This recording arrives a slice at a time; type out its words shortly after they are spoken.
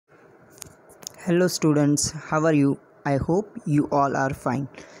Hello students, how are you? I hope you all are fine.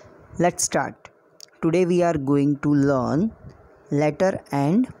 Let's start. Today we are going to learn letter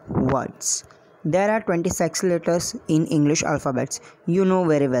and words. There are 26 letters in English alphabets. You know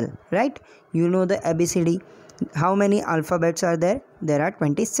very well, right? You know the ABCD. How many alphabets are there? There are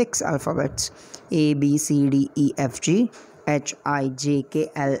 26 alphabets. A, B, C, D, E, F, G, H, I, J,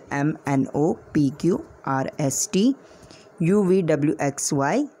 K, L, M, N, O, P, Q, R, S, T, U, V, W, X,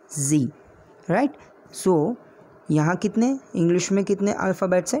 Y, Z. Right so यहाँ कितने English में कितने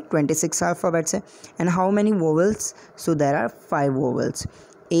alphabets हैं 26 alphabets हैं and how many vowels so there are 5 vowels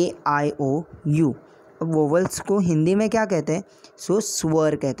A I O you अब vowels को हिंदी में क्या कहते हैं सो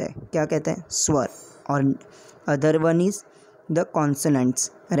स्वर कहते हैं क्या कहते हैं स्वर और other one is the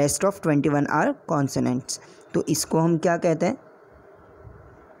consonants rest of 21 are consonants तो इसको हम क्या कहते हैं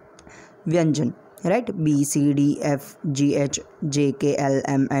व्यंजन right B C D F G H J के L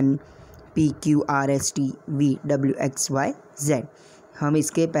M N P Q R S T V W x Y Z हम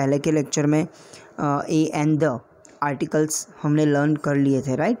इसके पहले के लेक्चर में ए एंड द आर्टिकल्स हमने लर्न कर लिए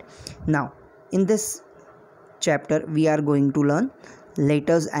थे right now in this chapter we are going to learn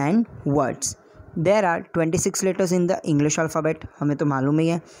letters and words there are 26 letters in the English alphabet हमें तो मालूम ही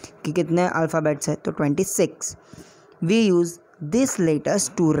है कि कितने अल्फ़ाबेट्स हैं तो 26 we use this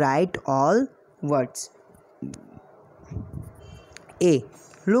letters to right all words A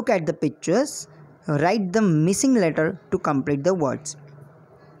Look at the pictures, write the missing letter to complete the words.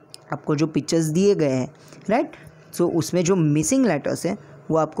 आपको जो पिक्चर्स दिए गए हैं राइट सो उसमें जो मिसिंग लेटर्स हैं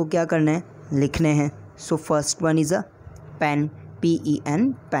वो आपको क्या करना है लिखने हैं so first one is a pen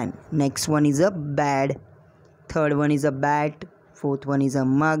PEN pen next one is a bad third one is a bat fourth one is a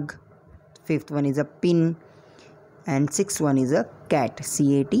mug fifth one is a pin and six one is a cat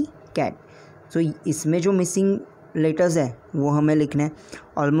CAT cat सो इसमें जो missing letters है वो हमें लिखना है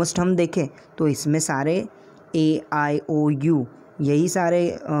almost हम देखें तो इसमें सारे AIOU यही सारे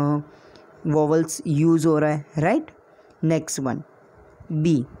वोवल्स यूज़ हो रहा है right next one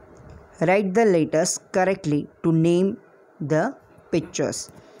B right the letters correctly to name the pictures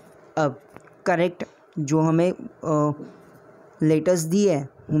अब करेक्ट जो हमें लेटर्स दिए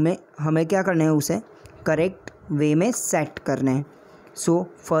है हमें क्या करना है उसे करेक्ट वे में सेट करना है सो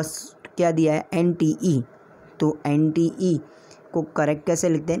फर्स्ट क्या दिया है NTE तो NTE को करेक्ट कैसे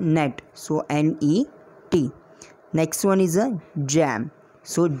लिखते हैं net so NET next one is a jam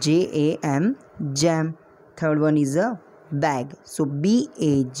so JAM jam third one is a bag so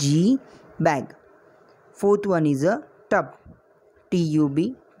BAG bag fourth one is a tub TUB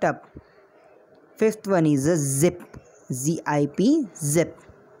tub fifth one is a zip ZIP zip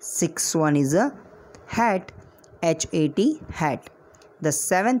six one is a hat HAT hat the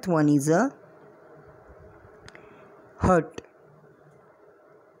seventh one is a hut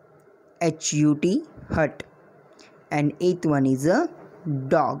HUT hut and eighth one is a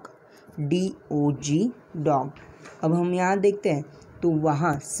dog DOG dog अब हम यहाँ देखते हैं तो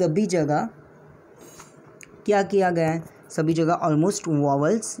वहाँ सभी जगह क्या किया गया है सभी जगह ऑलमोस्ट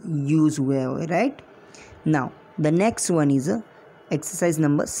वॉवल्स यूज हुए हुए right now the next one is exercise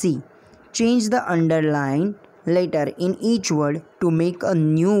number C change the underline letter in each word to make a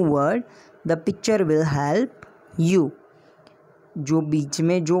new word the picture will help you जो बीच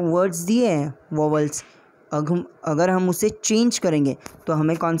में जो वर्ड्स दिए हैं वोवल्स अगर हम उसे चेंज करेंगे तो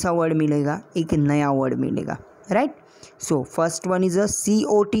हमें कौन सा वर्ड मिलेगा एक नया वर्ड मिलेगा right so first one is a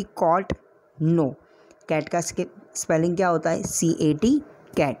COT cot no cat का स्पेलिंग क्या होता है CAT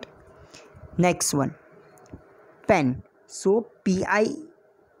cat next one pen सो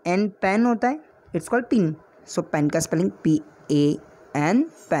PIN पेन होता है it's called pin so pen का spelling PAN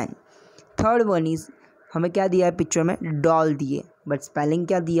pen third one is हमें क्या दिया है पिक्चर में डॉल दिए बट स्पेलिंग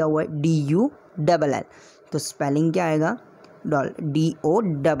क्या दिया हुआ है DULL तो स्पेलिंग क्या आएगा doll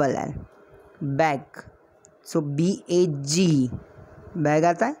DOLL bag so BAG bag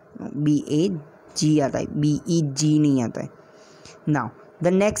आता है BAG आता है BEG नहीं आता है now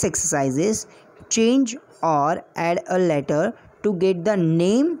the next exercise is change और add a letter to get the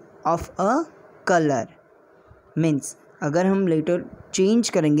name of a colour means अगर हम लेटर चेंज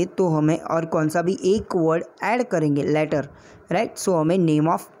करेंगे तो हमें और कौन सा भी एक वर्ड ऐड करेंगे लेटर राइट सो हमें नेम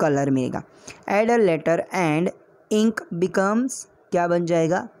ऑफ कलर मिलेगा add a letter and ink becomes क्या बन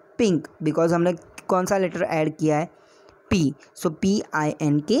जाएगा पिंक बिकॉज हमने कौन सा लेटर ऐड किया है P so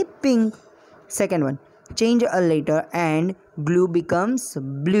PINK pink second one change a letter and blue becomes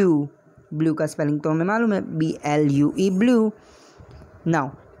blue blue का स्पेलिंग तो हमें मालूम है BLUE blue now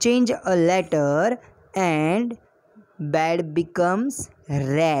change a letter and bad becomes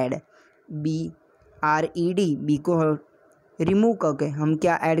red BRED B को रिमूव करके हम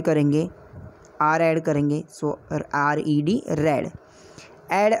क्या ऐड करेंगे आर ऐड करेंगे, सो RED red.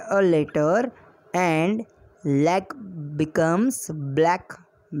 Add a letter and lack becomes black,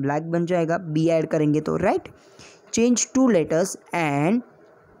 black बन जाएगा, बी ऐड करेंगे तो right. Change 2 letters and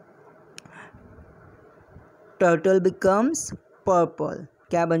turtle becomes purple,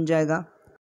 क्या बन जाएगा,